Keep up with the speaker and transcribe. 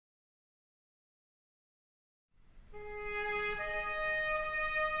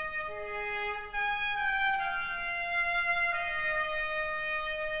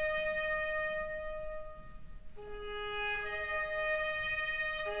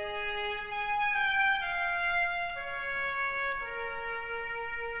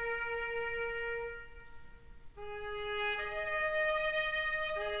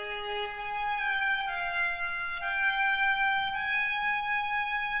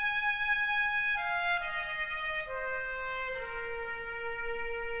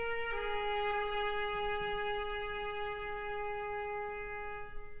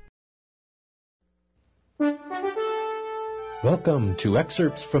Welcome to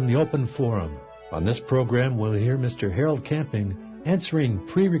Excerpts from the Open Forum. On this program, we'll hear Mr. Harold Camping answering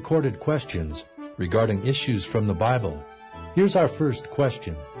pre-recorded questions regarding issues from the Bible. Here's our first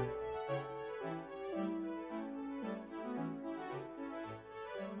question.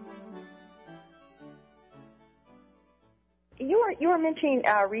 You were mentioning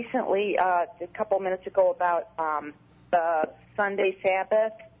recently, a couple minutes ago, about the Sunday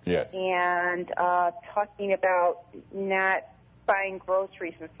Sabbath. Yes. And talking about not buying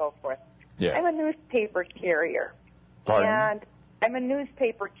groceries and so forth. Yes. I'm a newspaper carrier. Pardon? And I'm a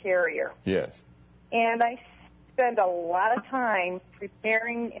newspaper carrier. Yes. And I spend a lot of time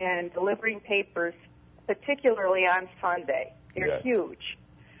preparing and delivering papers, particularly on Sunday. They're Yes. huge.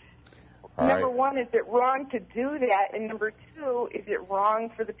 All Number right. one, is it wrong to do that? And number two, is it wrong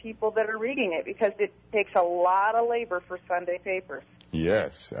for the people that are reading it? Because it takes a lot of labor for Sunday papers.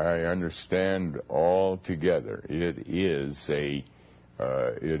 Yes, I understand altogether. It is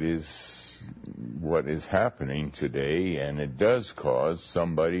what is happening today, and it does cause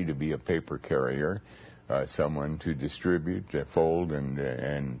somebody to be a paper carrier, someone to distribute, fold,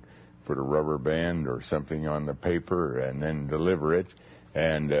 and put a rubber band or something on the paper and then deliver it.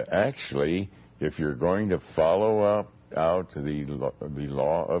 And actually, if you're going to follow out the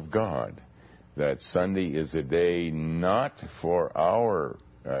law of God, that Sunday is a day not for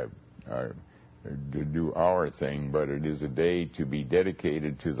to do our thing, but it is a day to be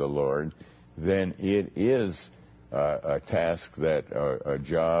dedicated to the Lord, then it is a task a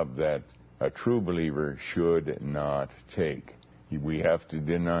job that a true believer should not take. We have to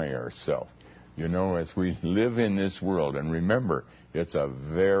deny ourselves. You know, as we live in this world, and remember, it's a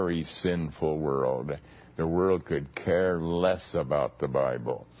very sinful world. The world could care less about the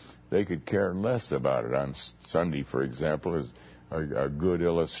Bible. They could care less about it. On Sunday, for example, is a good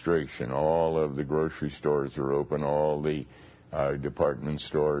illustration. All of the grocery stores are open, all the department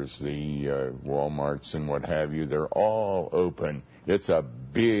stores, the Walmarts and what have you, they're all open. It's a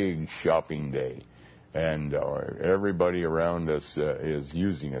big shopping day. And everybody around us is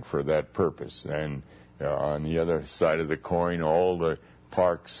using it for that purpose. And on the other side of the coin, all the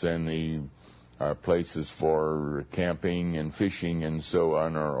parks and the places for camping and fishing and so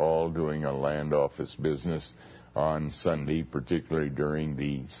on are all doing a land office business on Sunday, particularly during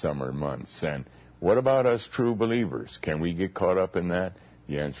the summer months. And what about us true believers? Can we get caught up in that?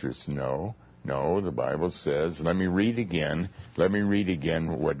 The answer is no. No, the Bible says, let me read again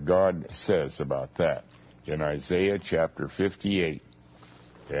what God says about that. In Isaiah chapter 58.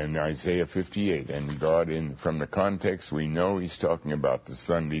 In Isaiah 58, and God, from the context, we know he's talking about the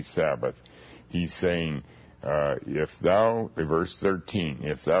Sunday Sabbath. He's saying, verse 13,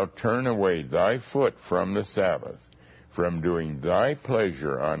 if thou turn away thy foot from the Sabbath, from doing thy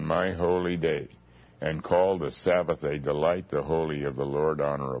pleasure on my holy day, and call the Sabbath a delight, the holy of the Lord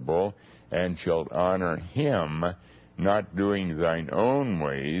honorable, and shalt honor him, not doing thine own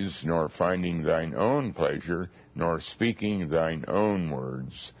ways, nor finding thine own pleasure, nor speaking thine own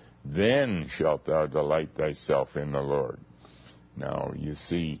words, then shalt thou delight thyself in the Lord. Now, you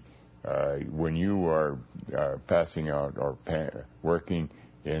see, when you are passing out or working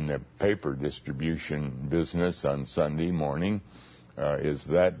in the paper distribution business on Sunday morning, is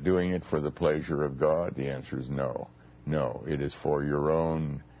that doing it for the pleasure of God? The answer is no. No, it is for your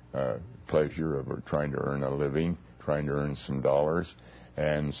own pleasure of trying to earn a living, trying to earn some dollars.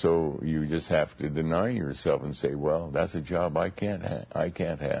 And so you just have to deny yourself and say, well, that's a job I can't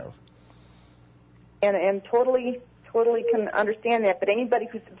have. And totally can understand that. But anybody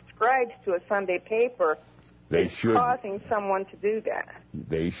who subscribes to a Sunday paper is causing someone to do that.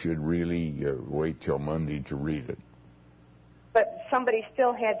 They should really wait till Monday to read it. But somebody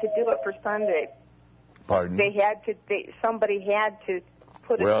still had to do it for Sunday. Pardon? Somebody had to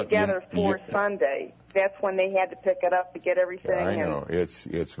put it together for Sunday. That's when they had to pick it up to get everything. I know.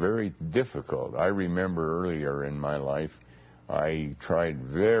 It's very difficult. I remember earlier in my life, I tried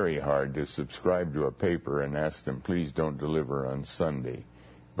very hard to subscribe to a paper and ask them, please don't deliver on Sunday.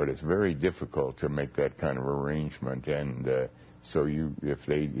 But it's very difficult to make that kind of arrangement. And so if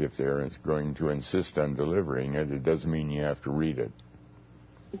they're going to insist on delivering it, it doesn't mean you have to read it.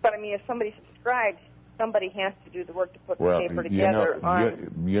 But, I mean, if somebody subscribes, somebody has to do the work to put the paper together.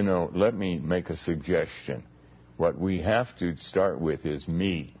 Let me make a suggestion. What we have to start with is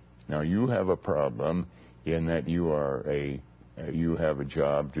me. Now, you have a problem in that you have a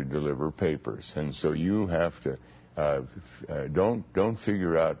job to deliver papers, and so you have to don't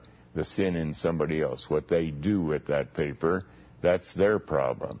figure out the sin in somebody else. What they do with that paper, that's their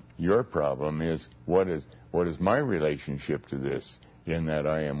problem. Your problem is what is my relationship to this, in that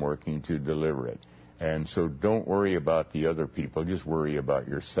I am working to deliver it. And so don't worry about the other people. Just worry about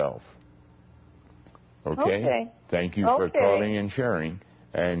yourself. Okay? Thank you for calling and sharing.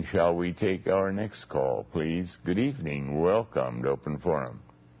 And shall we take our next call, please? Good evening. Welcome to Open Forum.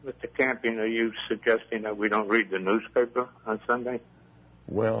 Mr. Camping, are you suggesting that we don't read the newspaper on Sunday?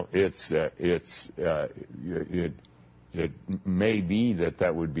 Well, it may be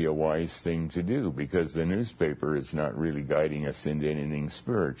that would be a wise thing to do, because the newspaper is not really guiding us into anything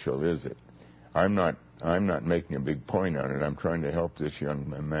spiritual, is it? I'm not making a big point on it. I'm trying to help this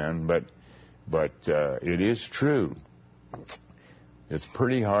young man, but it is true. It's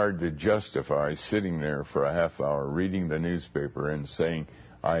pretty hard to justify sitting there for a half hour reading the newspaper and saying,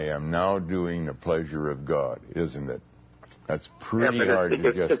 I am now doing the pleasure of God, isn't it? That's pretty hard to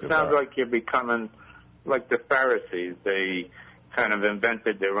justify. It sounds like you're becoming like the Pharisees. They kind of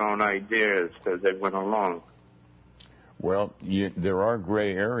invented their own ideas as they went along. Well, there are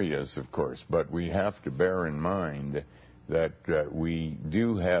gray areas, of course, but we have to bear in mind that we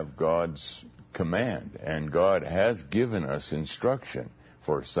do have God's command, and God has given us instruction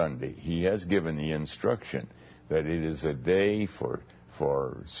for Sunday. He has given the instruction that it is a day for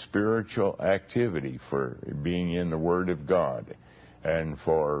spiritual activity, for being in the Word of God, and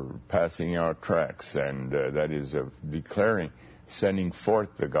for passing out tracts, and that is of declaring, sending forth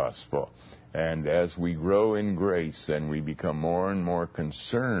the gospel. And as we grow in grace and we become more and more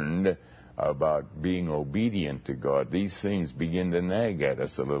concerned about being obedient to God, these things begin to nag at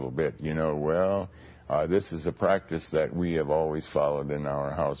us a little bit. This is a practice that we have always followed in our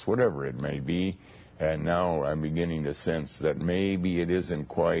house, whatever it may be, and now I'm beginning to sense that maybe it isn't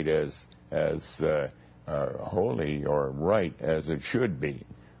quite as holy or right as it should be.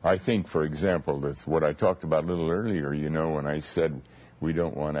 I think, for example, that's what I talked about a little earlier, when I said we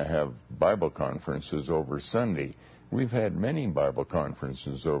don't want to have Bible conferences over Sunday. We've had many Bible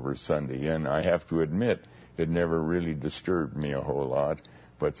conferences over Sunday, and I have to admit it never really disturbed me a whole lot.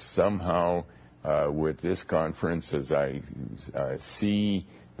 But somehow with this conference, as I see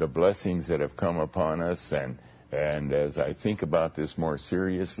the blessings that have come upon us, and as I think about this more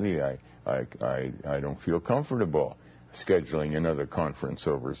seriously, I don't feel comfortable scheduling another conference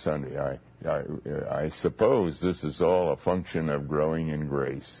over Sunday. I suppose this is all a function of growing in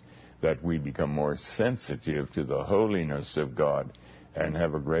grace, that we become more sensitive to the holiness of God and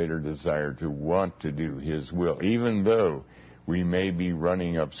have a greater desire to want to do His will, even though we may be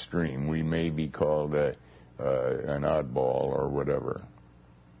running upstream. We may be called an oddball or whatever.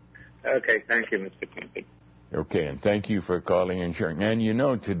 Okay, thank you, Mr. Camping. Okay, and thank you for calling and sharing.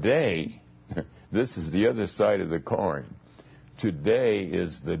 And today, this is the other side of the coin. Today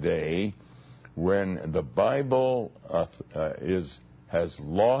is the day when the Bible has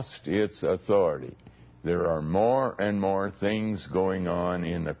lost its authority. There are more and more things going on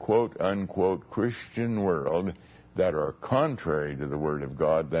in the quote-unquote Christian world that are contrary to the Word of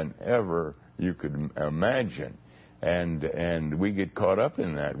God than ever you could imagine. And we get caught up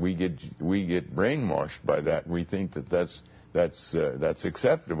in that. We get brainwashed by that. We think that's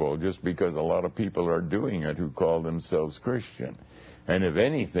acceptable just because a lot of people are doing it who call themselves Christian. And if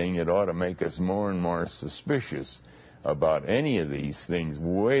anything, it ought to make us more and more suspicious about any of these things.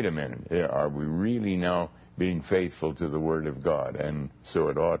 Wait a minute, are we really now being faithful to the Word of God? And so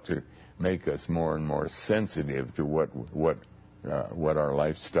it ought to make us more and more sensitive to what our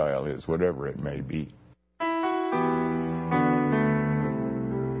lifestyle is, whatever it may be.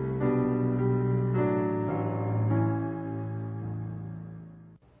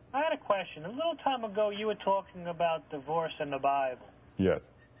 I had a question. A little time ago, you were talking about divorce in the Bible. Yes.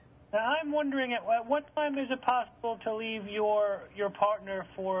 Now, I'm wondering, at what time is it possible to leave your partner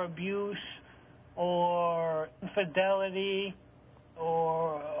for abuse or infidelity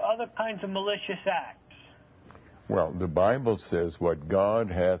or other kinds of malicious acts? Well, the Bible says, what God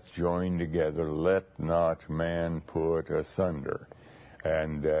hath joined together, let not man put asunder.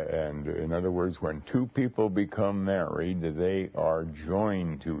 And in other words, when two people become married, they are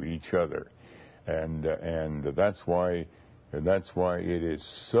joined to each other. And that's why it is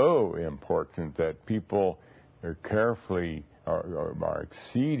so important that people are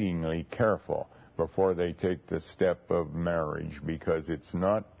exceedingly careful before they take the step of marriage, because it's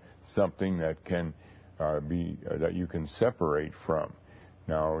not something that can that you can separate from.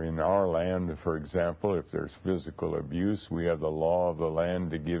 Now, in our land, for example, if there's physical abuse, we have the law of the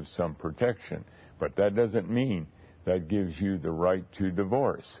land to give some protection. But that doesn't mean that gives you the right to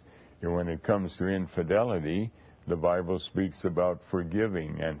divorce. And when it comes to infidelity, the Bible speaks about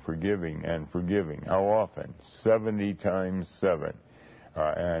forgiving and forgiving and forgiving. How often? 70 times 7.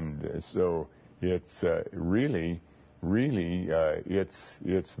 And so it's really really,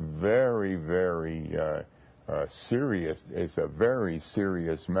 it's very, very serious. It's a very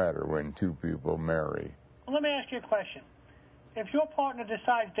serious matter when two people marry. Well, let me ask you a question. If your partner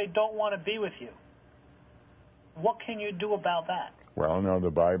decides they don't want to be with you, what can you do about that? Well, now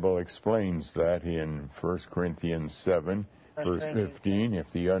the Bible explains that in 1 Corinthians 7, verse 15. If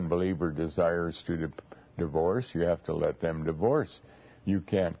the unbeliever desires to divorce, you have to let them divorce. You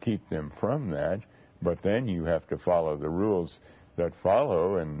can't keep them from that, but then you have to follow the rules that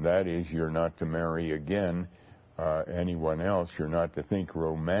follow, and that is you're not to marry again anyone else. You're not to think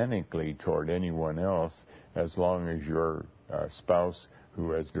romantically toward anyone else as long as your spouse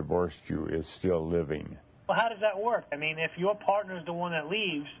who has divorced you is still living. Well, how does that work? I mean, if your partner is the one that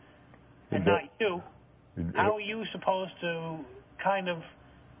leaves and not you, how are you supposed to kind of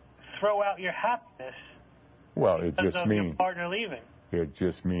throw out your happiness? Well, it because just of means your partner leaving. It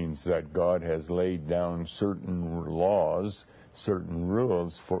just means that God has laid down certain laws, certain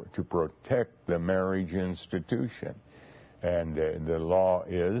rules to protect the marriage institution, and the law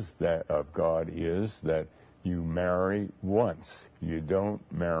is that of God is that you marry once. You don't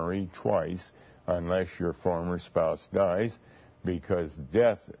marry twice unless your former spouse dies, because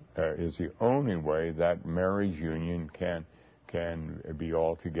death is the only way that marriage union can be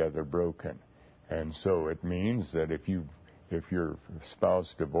altogether broken. And so it means that if your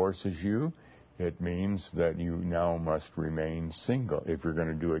spouse divorces you, it means that you now must remain single if you're going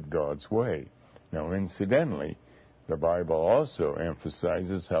to do it God's way. Now, incidentally, the Bible also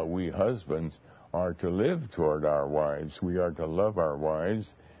emphasizes how we husbands are to live toward our wives. We are to love our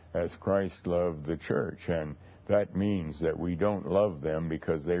wives as Christ loved the church, and that means that we don't love them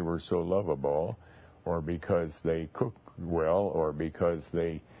because they were so lovable, or because they cook well, or because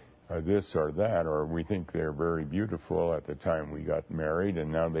they this or that, or we think they're very beautiful at the time we got married,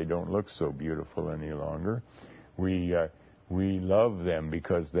 and now they don't look so beautiful any longer. We love them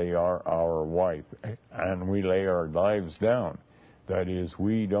because they are our wife, and we lay our lives down. That is,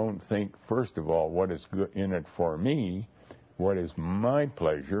 we don't think, first of all, what is good in it for me, what is my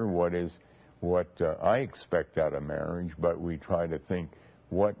pleasure, what I expect out of marriage, but we try to think,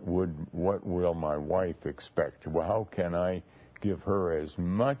 what will my wife expect? Well, how can I give her as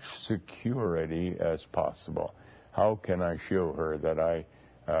much security as possible? How can I show her that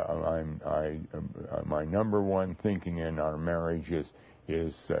my number one thinking in our marriage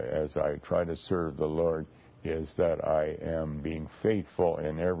is as I try to serve the Lord, is that I am being faithful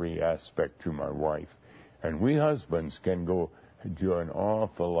in every aspect to my wife. And we husbands can go do an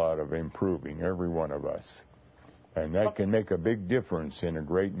awful lot of improving, every one of us. And that can make a big difference in a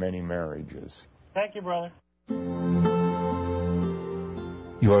great many marriages. Thank you, brother.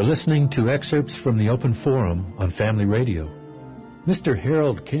 You are listening to excerpts from the Open Forum on Family Radio. Mr.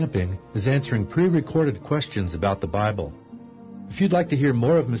 Harold Camping is answering pre-recorded questions about the Bible. If you'd like to hear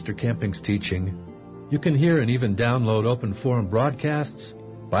more of Mr. Camping's teaching, you can hear and even download Open Forum broadcasts,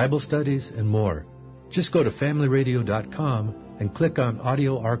 Bible studies, and more. Just go to familyradio.com and click on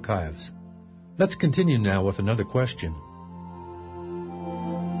Audio Archives. Let's continue now with another question.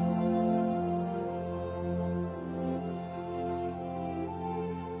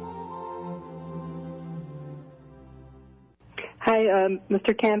 Hi,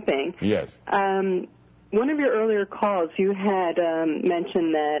 Mr. Camping. Yes. One of your earlier calls, you had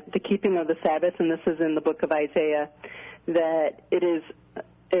mentioned that the keeping of the Sabbath, and this is in the book of Isaiah, that it is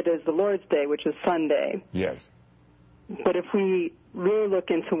the Lord's Day, which is Sunday. Yes. But if we really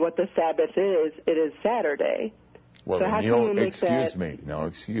look into what the Sabbath is, it is Saturday. Well, so how can we make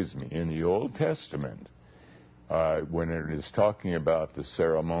excuse me. In the Old Testament, when it is talking about the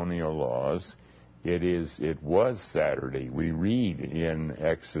ceremonial laws, it was Saturday. We read in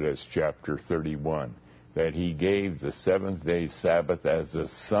Exodus chapter 31 that he gave the seventh-day Sabbath as a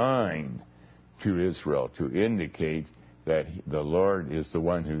sign to Israel to indicate that the Lord is the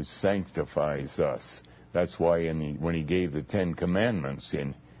one who sanctifies us. That's why when he gave the Ten Commandments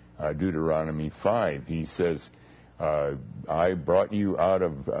in Deuteronomy 5, he says, I brought you out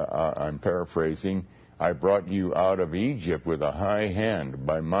of, I'm paraphrasing, I brought you out of Egypt with a high hand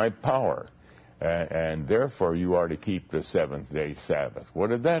by my power, and therefore you are to keep the seventh-day Sabbath.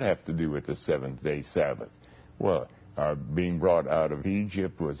 What did that have to do with the seventh-day Sabbath? Well, being brought out of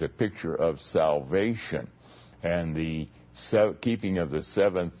Egypt was a picture of salvation, and the keeping of the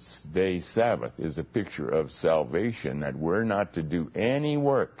seventh-day Sabbath is a picture of salvation, that we're not to do any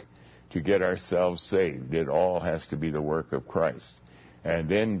work to get ourselves saved. It all has to be the work of Christ. And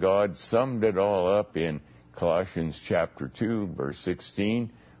then God summed it all up in Colossians chapter 2, verse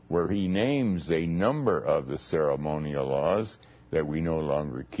 16, where he names a number of the ceremonial laws that we no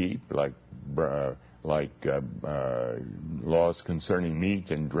longer keep, like like laws concerning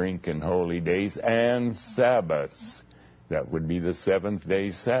meat and drink and holy days and Sabbaths. That would be the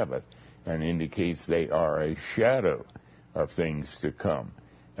seventh-day Sabbath, and indicates they are a shadow of things to come.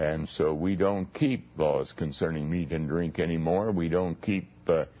 And so we don't keep laws concerning meat and drink anymore. We don't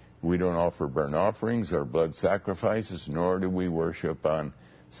offer burnt offerings or blood sacrifices, nor do we worship on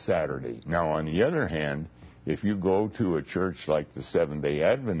Saturday. Now, on the other hand, if you go to a church like the Seventh-day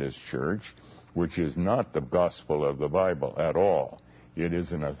Adventist Church, which is not the gospel of the Bible at all, it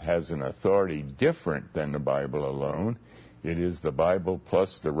has an authority different than the Bible alone. It is the Bible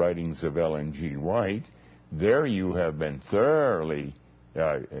plus the writings of Ellen G. White. There you have been thoroughly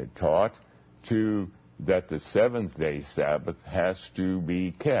taught that the seventh-day Sabbath has to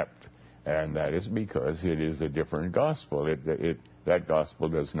be kept, and that is because it is a different gospel. That gospel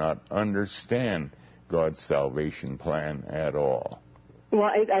does not understand God's salvation plan at all. Well,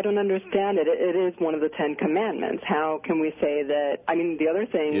 I don't understand it. It is one of the Ten Commandments. How can we say that? I mean, the other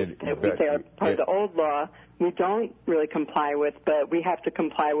thing that we say are part of the old law, we don't really comply with, but we have to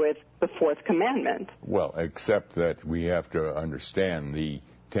comply with the fourth commandment. Well, except that we have to understand the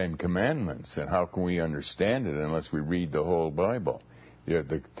Ten Commandments, and how can we understand it unless we read the whole Bible?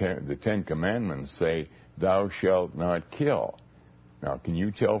 The Ten Commandments say, "Thou shalt not kill." Now, can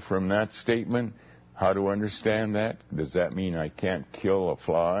you tell from that statement how to understand that? Does that mean I can't kill a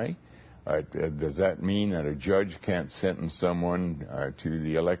fly? Does that mean that a judge can't sentence someone to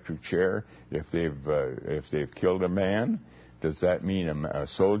the electric chair if they've killed a man? Does that mean a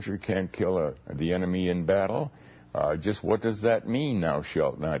soldier can't kill the enemy in battle? Just what does that mean, thou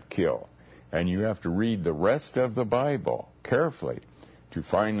shalt not kill? And you have to read the rest of the Bible carefully to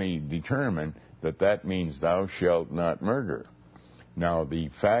finally determine that means thou shalt not murder. Now, the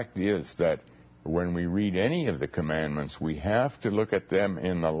fact is that when we read any of the commandments, we have to look at them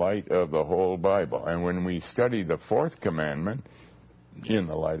in the light of the whole Bible. And when we study the fourth commandment in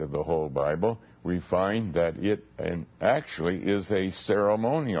the light of the whole Bible, we find that it actually is a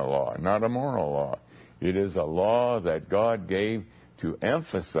ceremonial law, not a moral law. It is a law that God gave to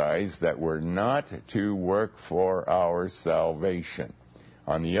emphasize that we're not to work for our salvation.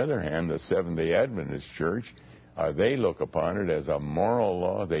 On the other hand, the Seventh-day Adventist Church, they look upon it as a moral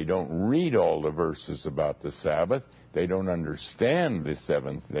law. They don't read all the verses about the Sabbath. They don't understand the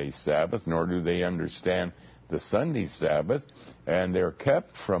seventh-day Sabbath, nor do they understand the Sunday Sabbath, and they're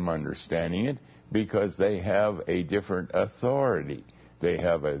kept from understanding it because they have a different authority. They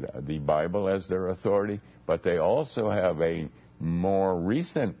have the Bible as their authority, but they also have a more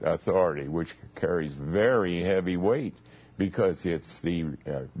recent authority, which carries very heavy weight, because it's the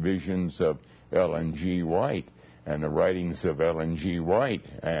visions of Ellen G. White and the writings of Ellen G. White,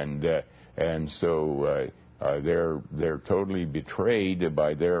 and so they're totally betrayed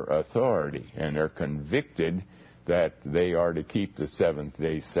by their authority, and they're convicted that they are to keep the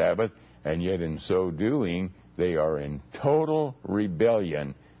seventh-day Sabbath, and yet in so doing, they are in total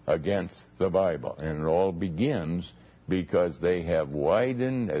rebellion against the Bible. And it all begins because they have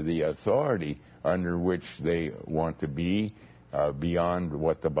widened the authority under which they want to be beyond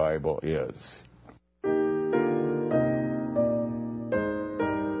what the Bible is.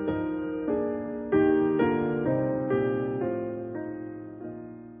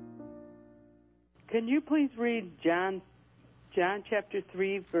 Can you please read John chapter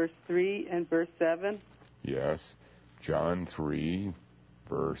 3, verse 3 and verse 7? Yes. John 3,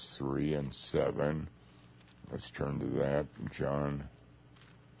 verse 3 and 7. Let's turn to that. John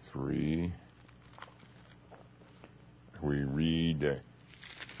 3. We read,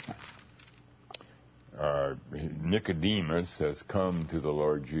 Nicodemus has come to the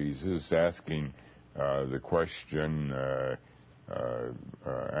Lord Jesus asking the question,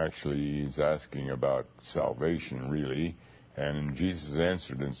 actually he's asking about salvation, really. And Jesus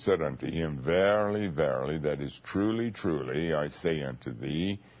answered and said unto him, Verily, verily, that is truly, truly, I say unto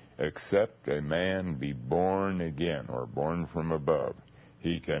thee, except a man be born again, or born from above,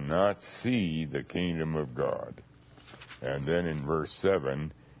 he cannot see the kingdom of God. And then in verse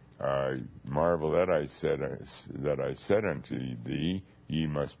 7, marvel that I said unto thee, ye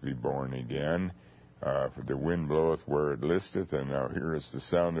must be born again. For the wind bloweth where it listeth, and thou hearest the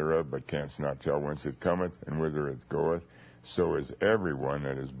sound thereof, but canst not tell whence it cometh and whither it goeth. So is everyone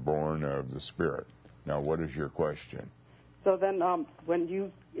that is born of the Spirit. Now, what is your question? So then,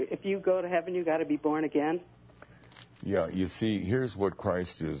 if you go to heaven, you got to be born again? Yeah, you see, here's what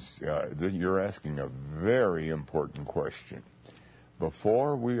Christ is. You're asking a very important question.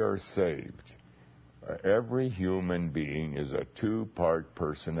 Before we are saved, every human being is a two-part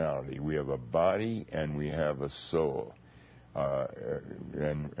personality. We have a body and we have a soul.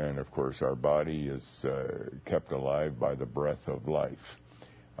 And of course, our body is kept alive by the breath of life.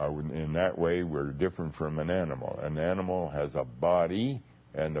 In that way, we're different from an animal. An animal has a body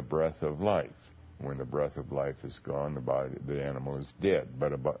and the breath of life. When the breath of life is gone, the animal is dead.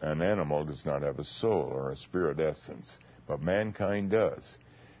 But an animal does not have a soul or a spirit essence. But mankind does.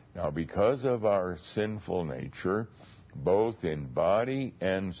 Now, because of our sinful nature, both in body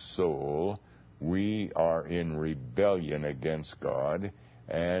and soul, we are in rebellion against God,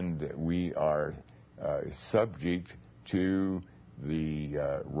 and we are subject to the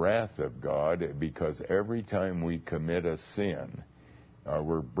wrath of God, because every time we commit a sin,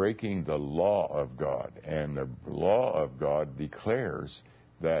 we're breaking the law of God. And the law of God declares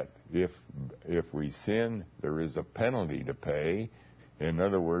that if we sin, there is a penalty to pay. In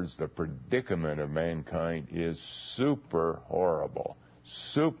other words, the predicament of mankind is super horrible.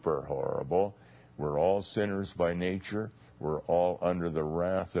 Super horrible. We're all sinners by nature. We're all under the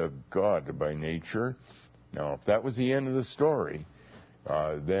wrath of God by nature. Now, if that was the end of the story,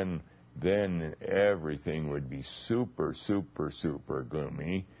 then everything would be super, super, super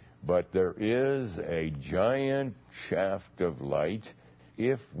gloomy. But there is a giant shaft of light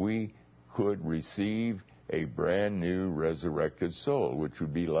if we could receive a brand new resurrected soul, which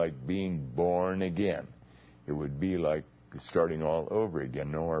would be like being born again. It would be like starting all over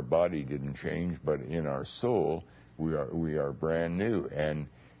again. No, our body didn't change, but in our soul, we are brand new. And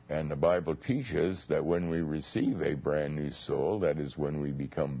the Bible teaches that when we receive a brand new soul, that is when we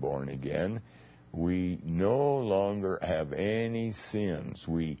become born again, we no longer have any sins.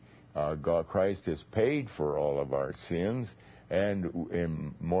 Christ has paid for all of our sins,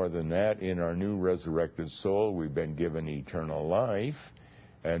 and more than that, in our new resurrected soul, we've been given eternal life,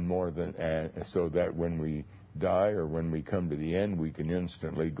 so that when we die or when we come to the end, we can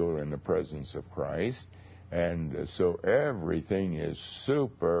instantly go in the presence of Christ. And so everything is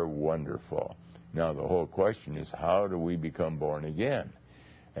super wonderful. Now, the whole question is, how do we become born again?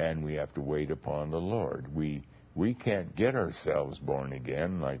 And we have to wait upon the Lord. We can't get ourselves born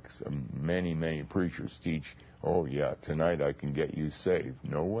again, like many, many preachers teach. Oh, yeah, tonight I can get you saved.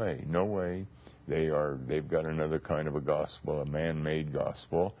 No way, no way. They've got another kind of a gospel, a man-made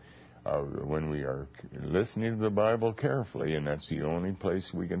gospel. When we are listening to the Bible carefully, and that's the only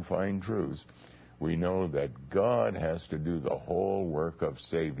place we can find truths, we know that God has to do the whole work of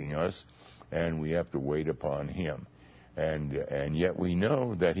saving us, and we have to wait upon Him. And yet we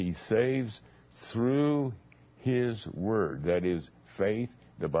know that He saves through His Word. That is faith.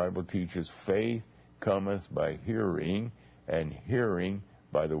 The Bible teaches faith cometh by hearing, and hearing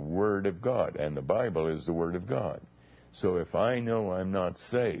by the Word of God. And the Bible is the Word of God. So if I know I'm not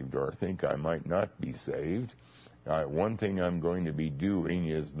saved, or think I might not be saved, one thing I'm going to be doing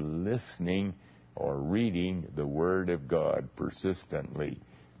is listening or reading the Word of God persistently,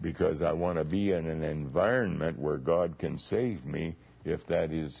 because I want to be in an environment where God can save me if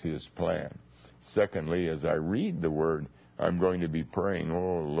that is His plan. Secondly, as I read the Word, I'm going to be praying,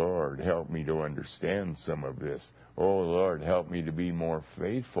 oh, Lord, help me to understand some of this. Oh, Lord, help me to be more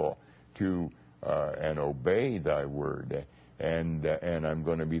faithful to and obey Thy Word. And I'm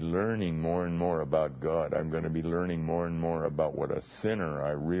going to be learning more and more about God. I'm going to be learning more and more about what a sinner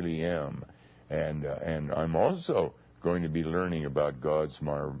I really am. And I'm also going to be learning about God's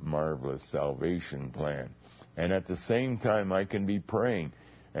marvelous salvation plan. And at the same time, I can be praying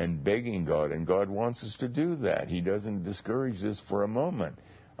and begging God, and God wants us to do that. He doesn't discourage this for a moment.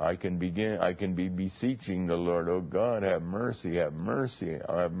 I can be beseeching the Lord, oh God, have mercy, have mercy,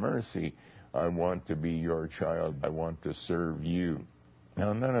 have mercy. I want to be your child. I want to serve you.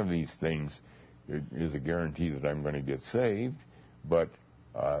 Now, none of these things is a guarantee that I'm going to get saved, but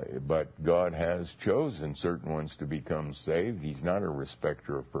God has chosen certain ones to become saved. He's not a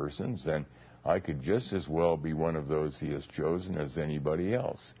respecter of persons, and I could just as well be one of those He has chosen as anybody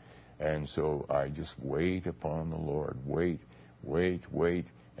else. And so I just wait upon the Lord. Wait,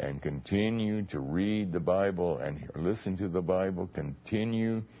 and continue to read the Bible and listen to the Bible.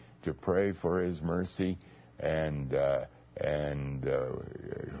 Continue to pray for His mercy, and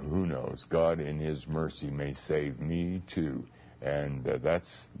who knows, God in His mercy may save me too. And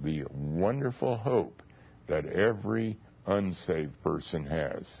that's the wonderful hope that every unsaved person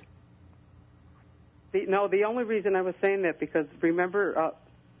has. The only reason I was saying that, because remember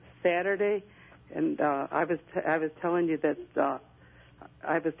Saturday, and I was telling you that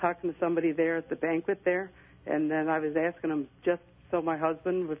I was talking to somebody there at the banquet there, and then I was asking them just so my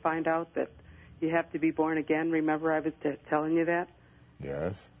husband would find out that you have to be born again. Remember I was telling you that?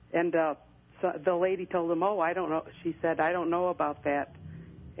 Yes. And so the lady told him, oh, I don't know. She said, I don't know about that.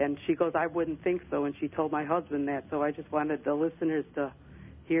 And she goes, I wouldn't think so, and she told my husband that. So I just wanted the listeners to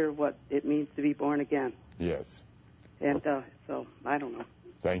hear what it means to be born again. Yes. And so, I don't know.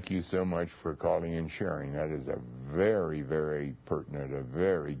 Thank you so much for calling and sharing. That is a very, very pertinent, a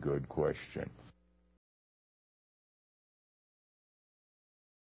very good question.